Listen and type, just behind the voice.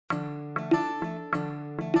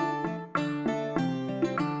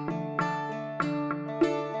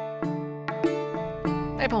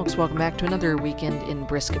Hey folks, welcome back to another weekend in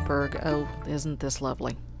Brisketburg. Oh, isn't this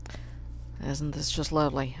lovely? Isn't this just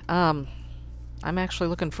lovely? I'm actually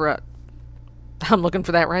looking for a... I'm looking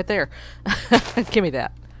for that right there. Give me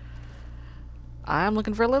that. I'm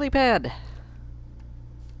looking for a lily pad.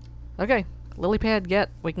 Okay, lily pad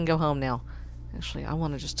get. We can go home now. Actually, I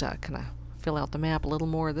want to just kind of fill out the map a little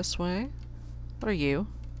more this way. What are you?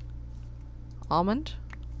 Almond?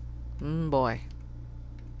 Boy.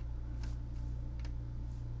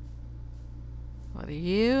 What are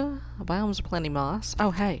you? Biomes of plenty moss.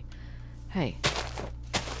 Oh, hey. Hey.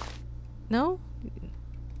 No?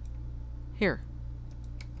 Here.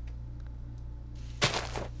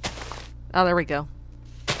 Oh, there we go.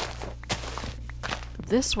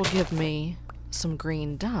 This will give me some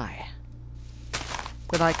green dye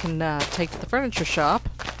that I can take to the furniture shop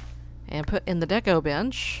and put in the deco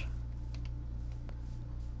bench.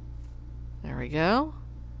 There we go.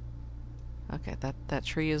 Okay, that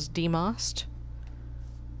tree is demossed.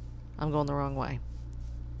 I'm going the wrong way.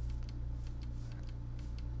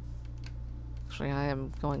 Actually, I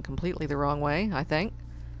am going completely the wrong way, I think.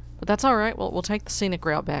 But that's alright. We'll take the scenic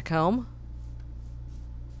route back home.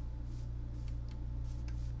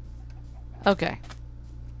 Okay.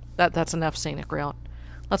 That's enough scenic route.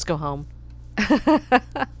 Let's go home.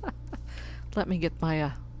 Let me get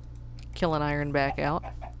my killing iron back out.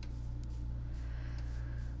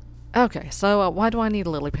 Okay, so why do I need a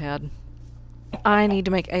lily pad? I need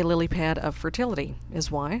to make a lily pad of fertility, is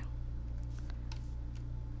why.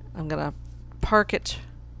 I'm gonna park it...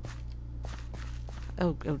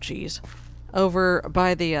 Oh geez. Over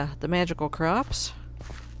by the magical crops.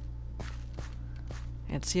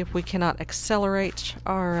 And see if we cannot accelerate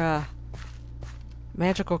our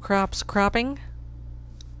magical crops cropping.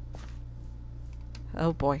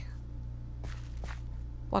 Oh boy.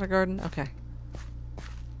 Water garden? Okay.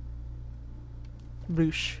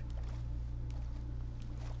 Boosh.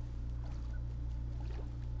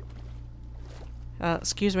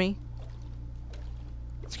 Excuse me.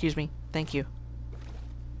 Excuse me. Thank you.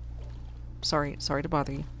 Sorry to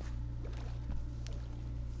bother you.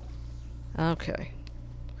 Okay.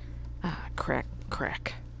 Crack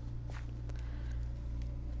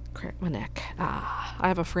my neck. I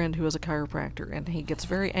have a friend who is a chiropractor, and he gets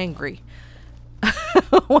very angry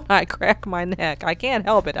when I crack my neck. I can't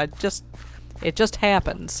help it. It just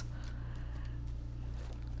happens.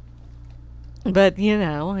 But, you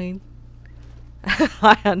know,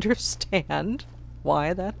 I understand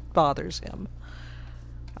why that bothers him.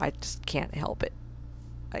 I just can't help it.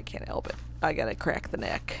 I can't help it. I gotta crack the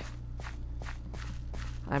neck.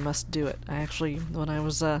 I must do it. I actually, when I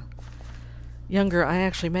was younger, I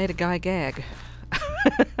actually made a guy gag.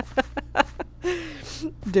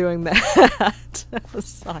 Doing that.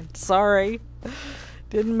 I'm sorry.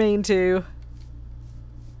 Didn't mean to.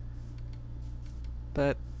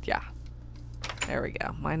 But, yeah. There we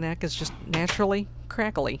go. My neck is just naturally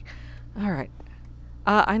crackly. Alright.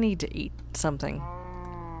 I need to eat something.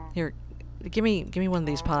 Here, give me one of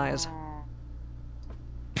these pies.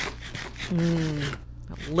 I'm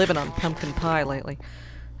living on pumpkin pie lately.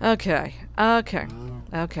 Okay.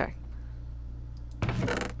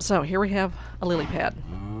 So, here we have a lily pad.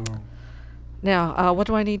 Now, what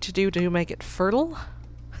do I need to do to make it fertile?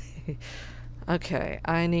 Okay,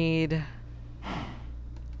 I need...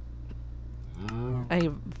 a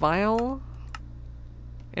vial?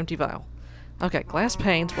 Empty vial. Okay, glass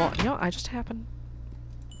panes. Well, you know, I just happen...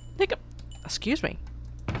 Excuse me.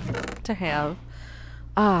 To have...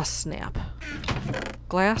 snap.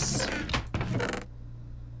 Glass.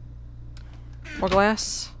 More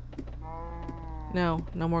glass. No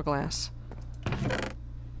more glass.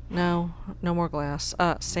 No more glass.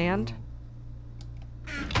 Sand?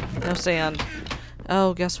 No sand.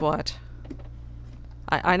 Oh, guess what?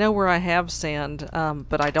 I know where I have sand,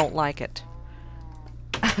 but I don't like it.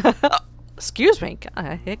 Excuse me,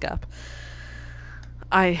 a hiccup.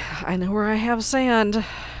 I know where I have sand.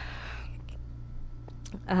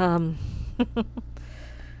 I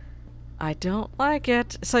don't like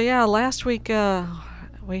it. So yeah, last week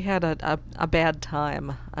we had a bad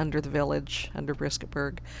time under the village, under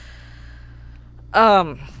Brisketburg.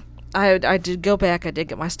 I did go back. I did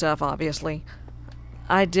get my stuff, obviously.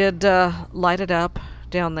 I did light it up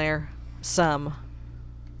down there some.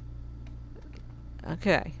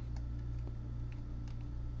 Okay.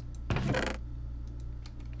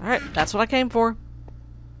 Alright, that's what I came for.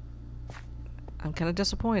 I'm kind of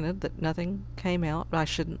disappointed that nothing came out. I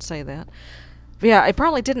shouldn't say that. But yeah, it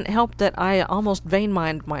probably didn't help that I almost vein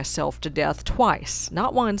mined myself to death twice.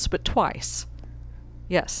 Not once, but twice.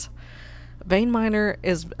 Yes. Vein Miner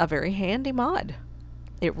is a very handy mod.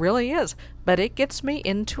 It really is. But it gets me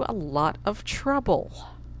into a lot of trouble.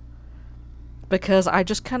 Because I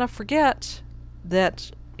just kind of forget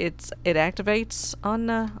that it activates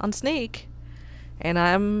on sneak. And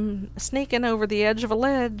I'm sneaking over the edge of a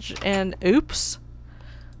ledge, and oops,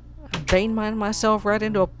 I bane myself right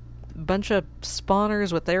into a bunch of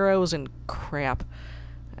spawners with arrows and crap.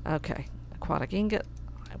 Okay, aquatic ingot.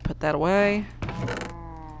 I put that away.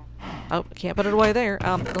 Oh, can't put it away there.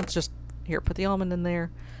 Let's just here put the almond in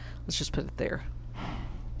there. Let's just put it there.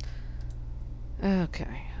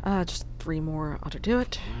 Okay, just 3 more ought to do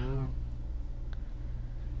it.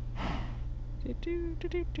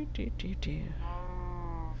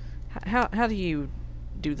 How do you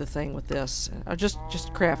do the thing with this? Oh,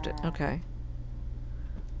 just craft it. Okay.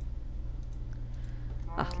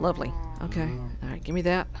 Ah, lovely. Okay. Alright, give me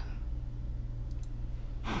that.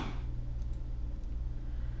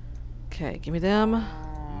 Okay, give me them.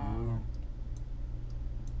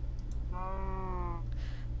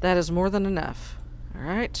 That is more than enough.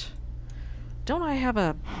 Alright. I don't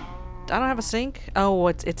have a sink? Oh,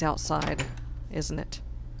 it's outside, isn't it?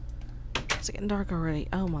 It's getting dark already.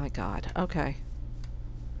 Oh my god. Okay.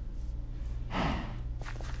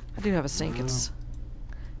 I do have a sink. It's...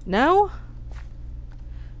 No?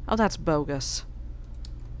 Oh, that's bogus.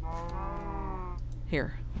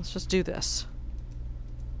 Here, let's just do this.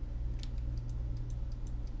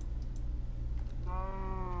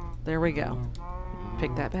 There we go.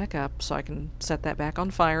 Pick that back up so I can set that back on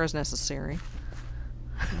fire as necessary.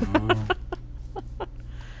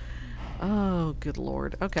 Oh, good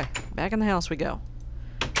lord. Okay, back in the house we go.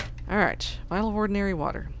 Alright, vial of ordinary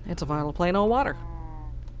water. It's a vial of plain old water.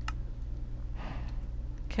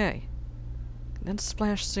 Okay. Condensed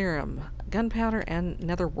splash serum, gunpowder, and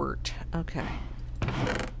netherwort. Okay.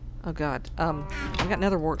 Oh god. I got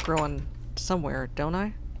netherwort growing somewhere, don't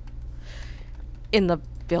I? In the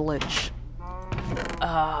village.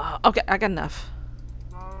 Okay, I got enough.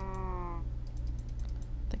 I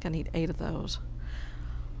think I need 8 of those.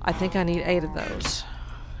 I think I need 8 of those.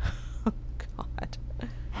 Oh, God.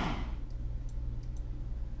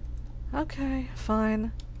 Okay,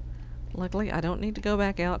 fine. Luckily, I don't need to go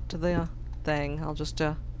back out to the thing. I'll just,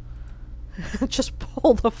 just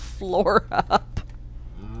pull the floor up.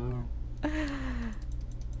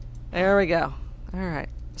 There we go. Alright.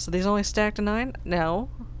 So these only stack to 9? No.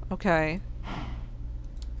 Okay.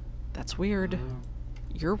 That's weird.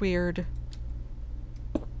 You're weird.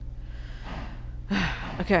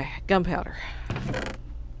 Okay, gunpowder.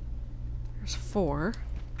 There's 4.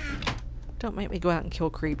 Don't make me go out and kill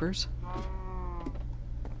creepers.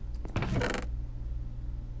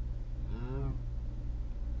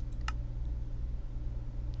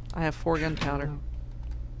 I have 4 gunpowder.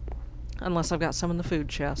 Unless I've got some in the food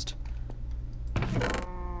chest.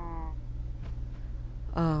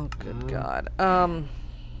 Oh, good God. I've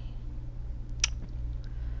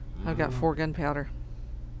got 4 gunpowder.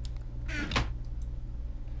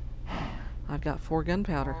 I've got 4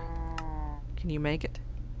 gunpowder. Can you make it?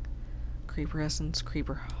 Creeper essence,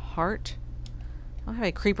 creeper heart. I don't have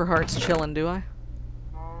any creeper hearts chilling, do I?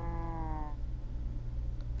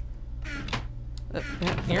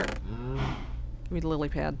 Yeah, here. Give me the lily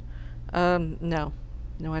pad. No.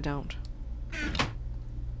 No, I don't.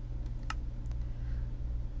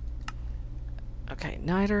 Okay,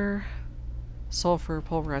 niter, sulfur,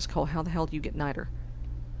 pulverized coal. How the hell do you get niter?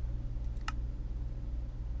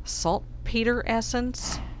 Saltpeter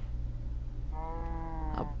essence,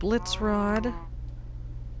 a blitz rod,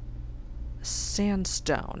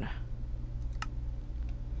 sandstone.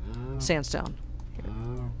 Sandstone. Here.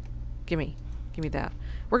 Give me that.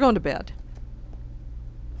 We're going to bed.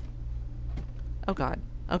 Oh God.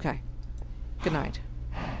 Okay. Good night.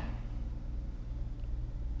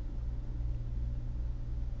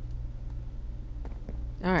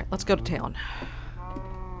 Alright, let's go to town.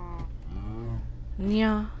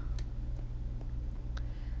 Yeah.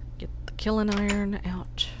 Get the killing iron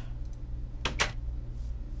out.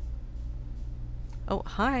 Oh,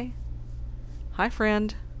 hi. Hi,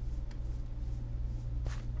 friend.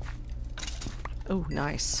 Oh,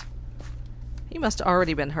 nice. He must have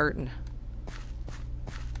already been hurting.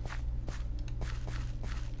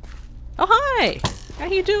 Oh, hi! How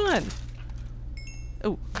you doing?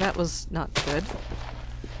 Oh, that was not good.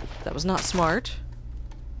 That was not smart.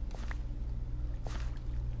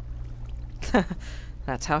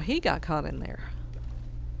 That's how he got caught in there.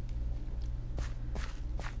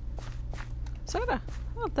 Is that a...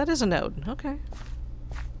 Oh, that is a node. Okay.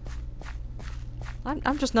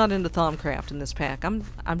 I'm just not into Thaumcraft in this pack. I'm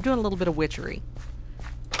doing a little bit of witchery.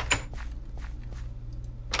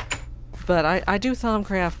 But I do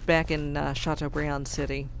Thaumcraft back in Chateaubriand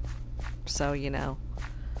City. So, you know,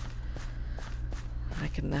 I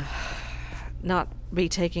can not be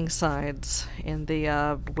taking sides in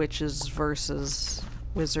the witches versus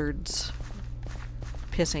wizards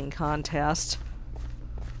pissing contest.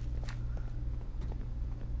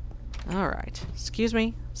 Alright. Excuse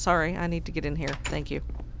me. Sorry, I need to get in here. Thank you.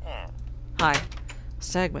 Hi.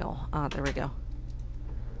 Sagmill. Ah, there we go.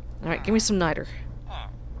 Alright, give me some niter.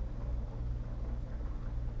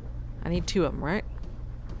 I need 2 of them, right?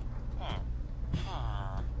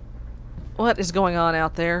 What is going on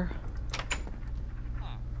out there?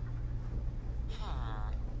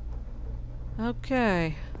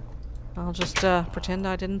 Okay. I'll just pretend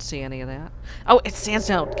I didn't see any of that. Oh, it's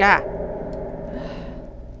sandstone! Gah!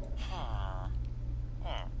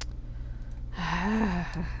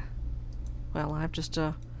 Well, I've just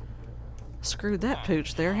screwed that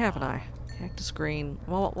pooch there, haven't I? Cactus green.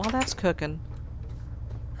 Well, while that's cooking,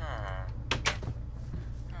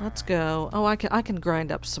 let's go. Oh, I can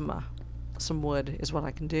grind up some wood is what I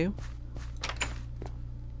can do.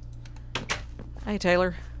 Hey,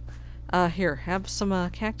 Taylor. Here, have some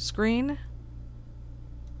cactus green.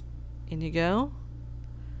 In you go.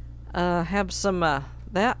 Have some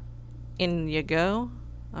that. In you go.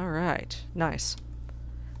 All right, nice.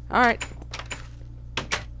 All right,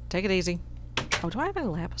 take it easy. Oh, do I have any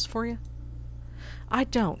lapis for you? I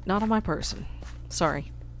don't. Not on my person.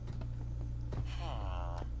 Sorry.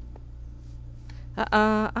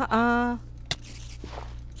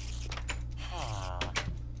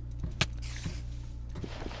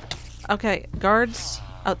 Okay, guards.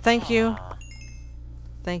 Oh, thank you.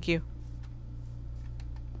 Thank you.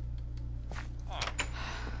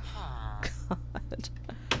 God.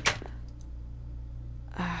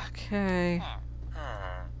 Okay.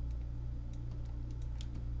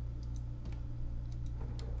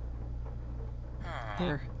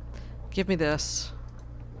 Here. Give me this.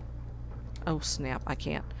 Oh, snap. I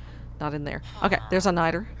can't. Not in there. Okay, there's a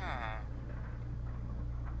niter.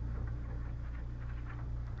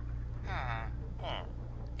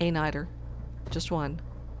 A niter. Just one.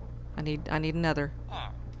 I need another.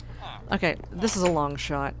 Okay, this is a long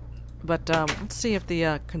shot. But, let's see if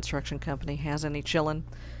the, construction company has any chillin'.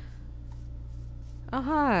 Oh,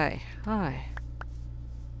 hi. Hi.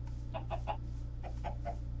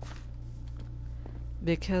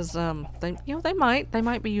 Because, they, you know, they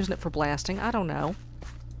might be using it for blasting. I don't know.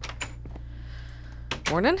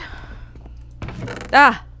 Morning.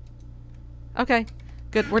 Ah! Okay.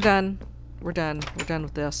 Good, we're done. We're done. We're done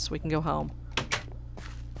with this. We can go home.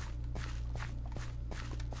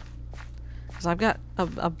 Because I've got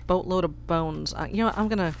a boatload of bones. You know what? I'm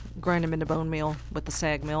going to grind them into bone meal with the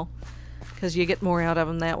sag mill. Because you get more out of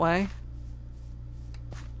them that way.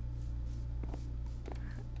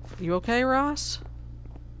 You okay, Ross?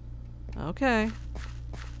 Okay.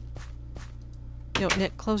 Yo,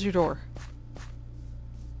 Nick, close your door.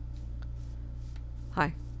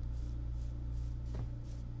 Hi.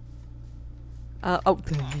 Oh,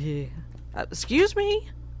 yeah. Excuse me?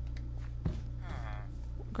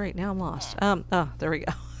 Great, now I'm lost. Oh, there we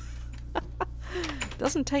go.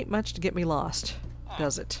 Doesn't take much to get me lost,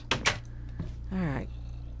 does it? Alright.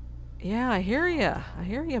 Yeah, I hear ya. I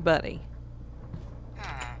hear ya, buddy.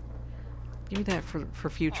 Give me that for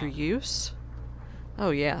future use. Oh,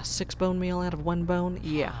 yeah. 6 bone meal out of 1 bone?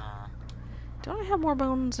 Yeah. Do I have more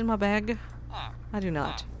bones in my bag? I do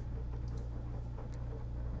not.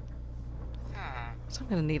 So I'm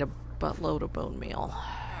gonna need a buttload of bone meal.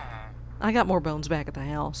 I got more bones back at the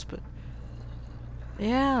house, but...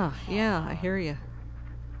 Yeah, I hear ya.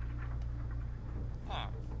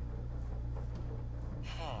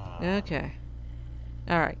 Okay.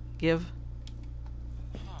 Alright, give.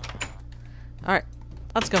 Alright,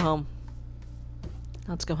 let's go home.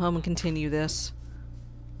 Let's go home and continue this.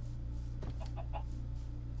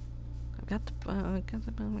 I've got the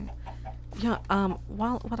bone. Yeah,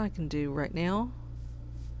 what I can do right now...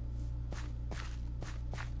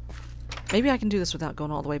 Maybe I can do this without going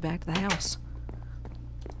all the way back to the house.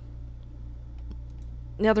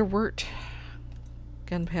 Nether wort.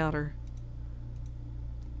 Gunpowder.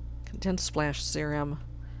 Condensed splash serum.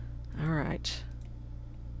 Alright.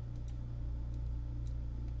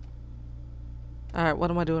 Alright, what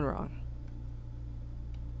am I doing wrong?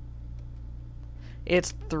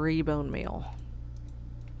 It's 3 bone meal.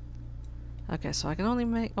 Okay, so I can only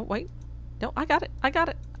make... Oh, wait. No, I got it. I got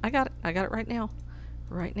it. I got it. I got it right now.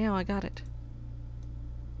 Right now, I got it.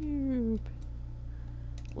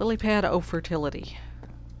 Lilypad o fertility.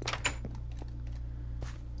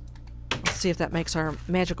 Let's see if that makes our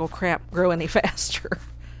magical crap grow any faster.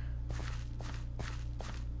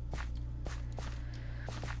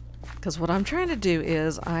 Because what I'm trying to do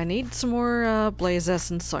is I need some more blaze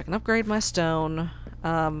essence so I can upgrade my stone.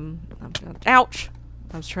 Ouch!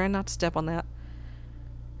 I was trying not to step on that.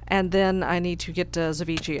 And then I need to get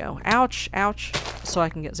Zivicio. Ouch! Ouch! So I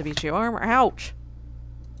can get Zivicio armor. Ouch!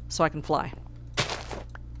 So I can fly.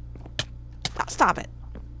 Oh, stop it!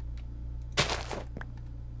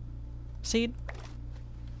 Seed?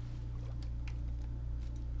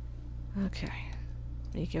 Okay.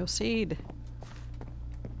 Eco seed.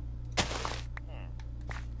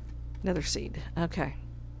 Another seed. Okay.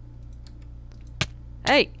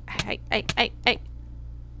 Hey! Hey! Hey! Hey! Hey!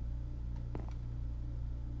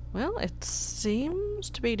 Well, it seems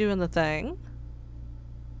to be doing the thing.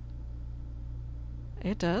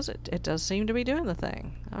 It does. It does seem to be doing the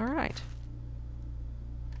thing. Alright.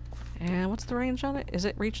 And what's the range on it? Is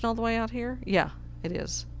it reaching all the way out here? Yeah, it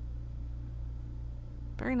is.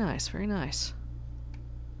 Very nice, very nice.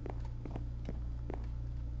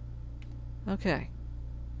 Okay.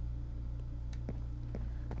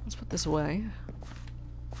 Let's put this away.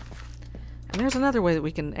 And there's another way that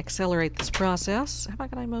we can accelerate this process. Have I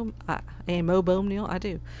got a mow bone meal? I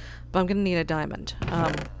do. But I'm going to need a diamond.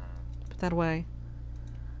 Put that away.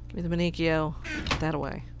 Give me the Manicchio. Put that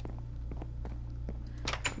away.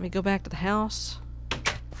 Let me go back to the house.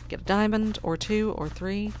 Get a diamond, or 2, or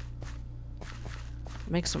 3.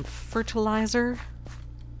 Make some fertilizer.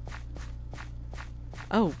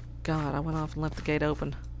 Oh, God, I went off and left the gate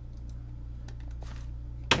open.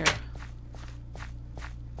 Here.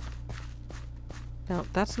 No,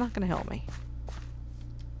 that's not going to help me.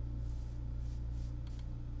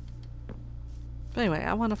 But anyway,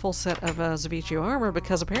 I want a full set of Zivicio armor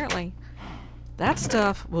because apparently that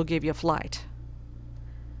stuff will give you flight.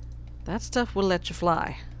 That stuff will let you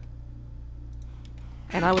fly.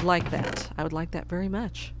 And I would like that. I would like that very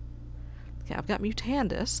much. Okay, I've got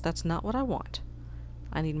Mutandis. That's not what I want.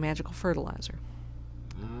 I need magical fertilizer.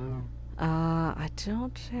 I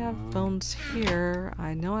don't have bones here.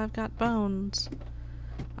 I know I've got bones.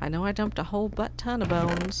 I know I dumped a whole butt-ton of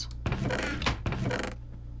bones.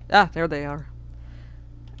 Ah, there they are.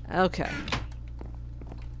 Okay.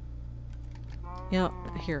 Yeah,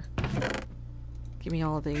 here. Give me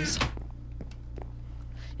all of these.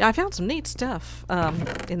 Yeah, I found some neat stuff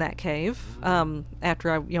in that cave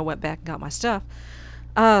after I went back and got my stuff.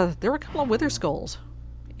 There were a couple of wither skulls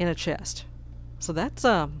in a chest. So that's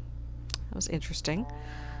that was interesting.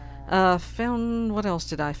 Found, what else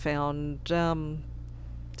did I found?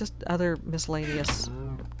 Just other miscellaneous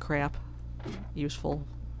crap. Useful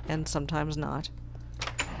and sometimes not.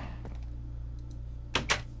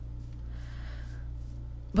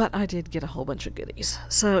 But I did get a whole bunch of goodies.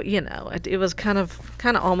 So, you know, it was kind of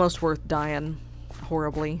almost worth dying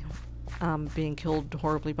horribly. Being killed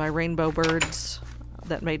horribly by rainbow birds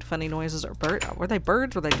that made funny noises. Or were they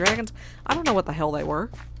birds? Were they dragons? I don't know what the hell they were.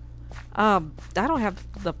 I don't have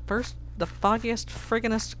the foggiest,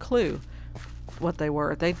 frigginest clue what they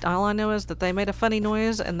were. All I know is that they made a funny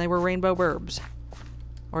noise and they were rainbow burbs.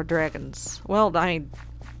 Or dragons. Well, I mean,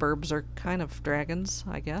 burbs are kind of dragons,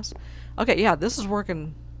 I guess. Okay, yeah, this is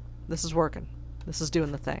working. This is working. This is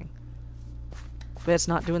doing the thing. But it's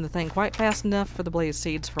not doing the thing quite fast enough for the blaze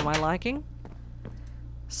seeds for my liking.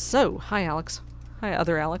 So, hi Alex. Hi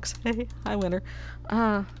other Alex. Hey, hi Winter.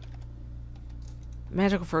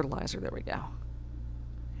 Magical fertilizer, there we go.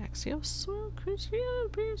 Axios,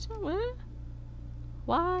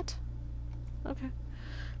 what? Okay.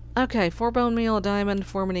 Okay, 4 bone meal, a diamond,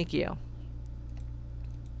 4 Manicchio.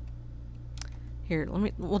 Here,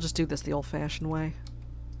 we'll just do this the old-fashioned way.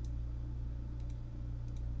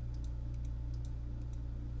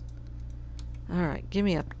 Alright,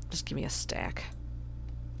 just give me a stack.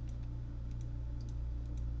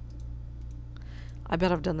 I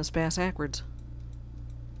bet I've done this backwards.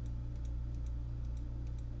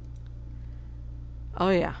 Oh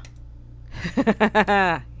yeah.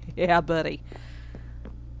 Yeah, buddy.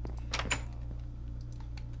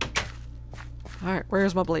 Alright,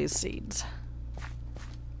 where's my blaze seeds?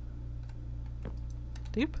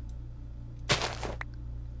 Doop.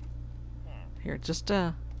 Here, just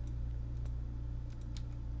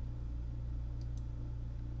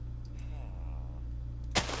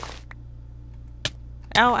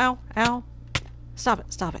Ow, ow, ow. Stop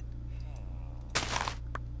it, stop it.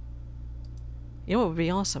 You know what would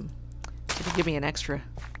be awesome? If you give me an extra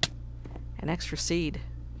seed.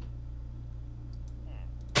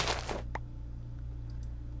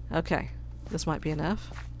 Okay, this might be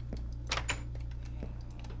enough.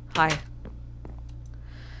 Hi.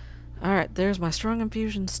 Alright, there's my strong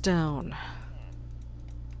infusion stone.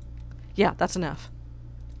 Yeah, that's enough.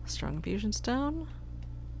 Strong infusion stone?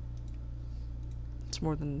 It's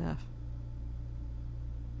more than enough.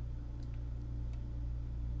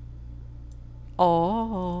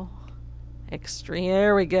 Oh. Extreme.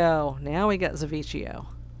 There we go. Now we got Zivicio.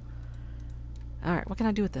 Alright, what can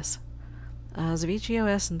I do with this? Zivicio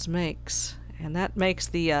essence makes. And that makes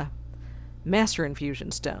the Master Infusion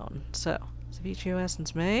Stone. So, Zivicio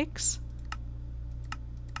essence makes.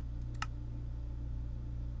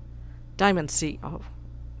 Diamond seed. Oh.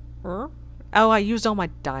 Oh, I used all my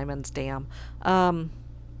diamonds, damn.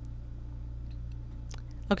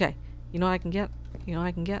 Okay. You know what I can get? You know what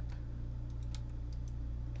I can get?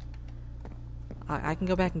 I can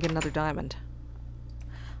go back and get another diamond.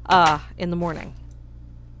 In the morning.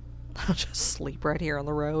 I'll just sleep right here on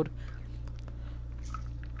the road.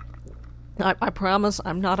 I promise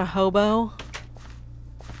I'm not a hobo.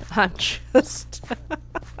 I'm just...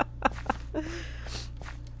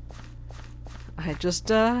 I just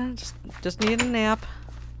need a nap.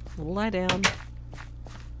 We'll lie down.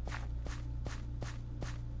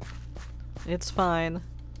 It's fine.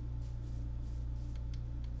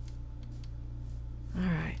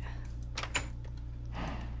 Alright.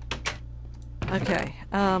 Okay,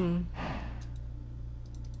 there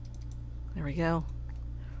we go.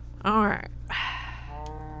 Alright.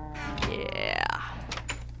 Yeah.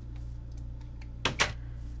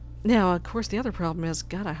 Now, of course, the other problem is,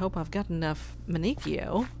 God, I hope I've got enough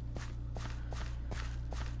Manicchio.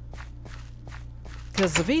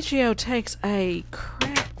 Because Zivicio takes a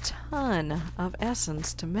crap ton of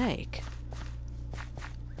essence to make.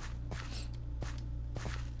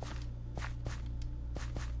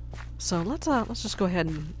 So let's just go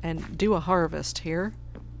ahead and do a harvest here.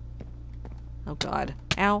 Oh God.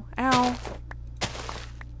 Ow, ow.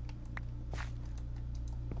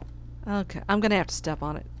 Okay, I'm gonna have to step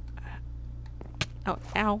on it. Oh,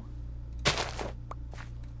 ow.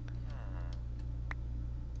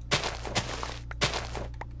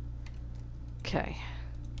 Okay.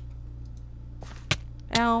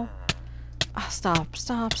 Ow. Oh, stop,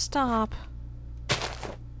 stop, stop.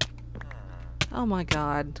 Oh my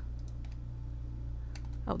God.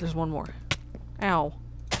 Oh, there's one more. Ow.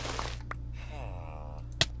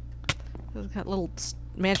 It's got little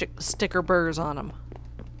magic sticker burrs on them.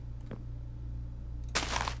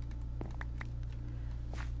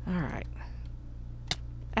 Alright.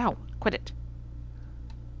 Ow. Quit it.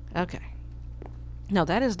 Okay. No,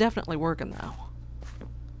 that is definitely working, though.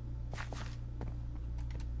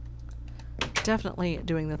 Definitely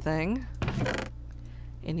doing the thing.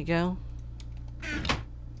 In you go.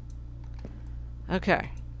 Okay.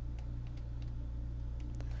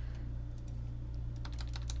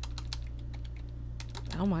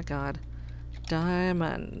 Oh my God.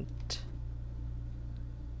 Diamond.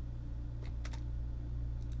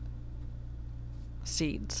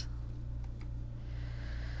 Seeds.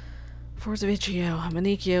 For Zivicio,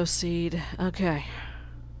 Manicchio seed. Okay.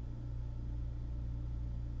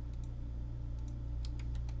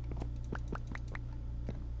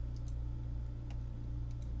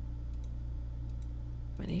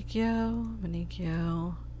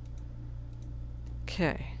 Manicchio.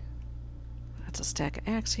 Okay. That's a stack of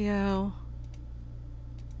Axio.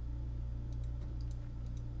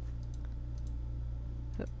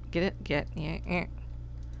 Get it? Get. Yeah.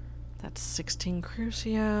 That's 16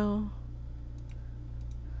 Crucio.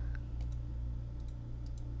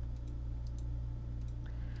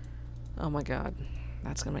 Oh my God.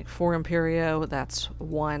 That's gonna make 4 Imperio. That's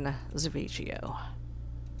 1 Zivicio.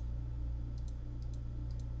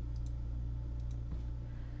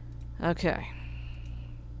 Okay.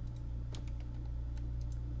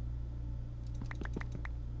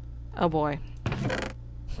 Oh boy.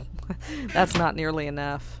 That's not nearly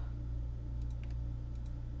enough.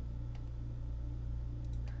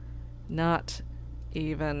 Not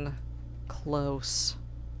even close.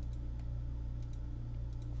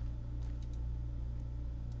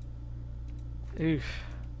 Oof.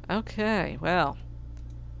 Okay, well.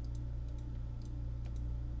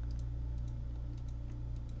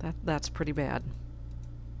 That's pretty bad.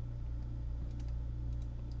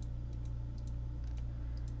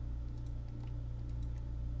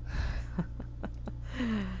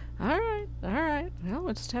 Alright. Well,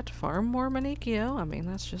 we'll just have to farm more Manicchio. I mean,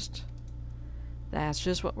 that's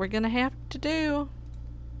just what we're gonna have to do.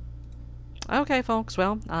 Okay, folks,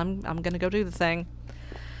 well, I'm gonna go do the thing.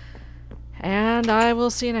 And I will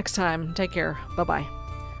see you next time. Take care. Bye-bye.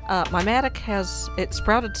 My mattock it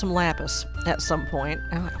sprouted some lapis at some point.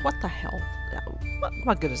 I'm like, what the hell?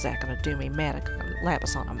 What good is that going to do me?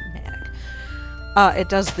 Lapis on a mattock. It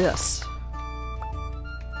does this.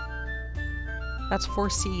 That's 4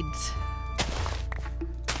 seeds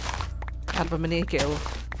out of a Manicchio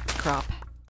crop.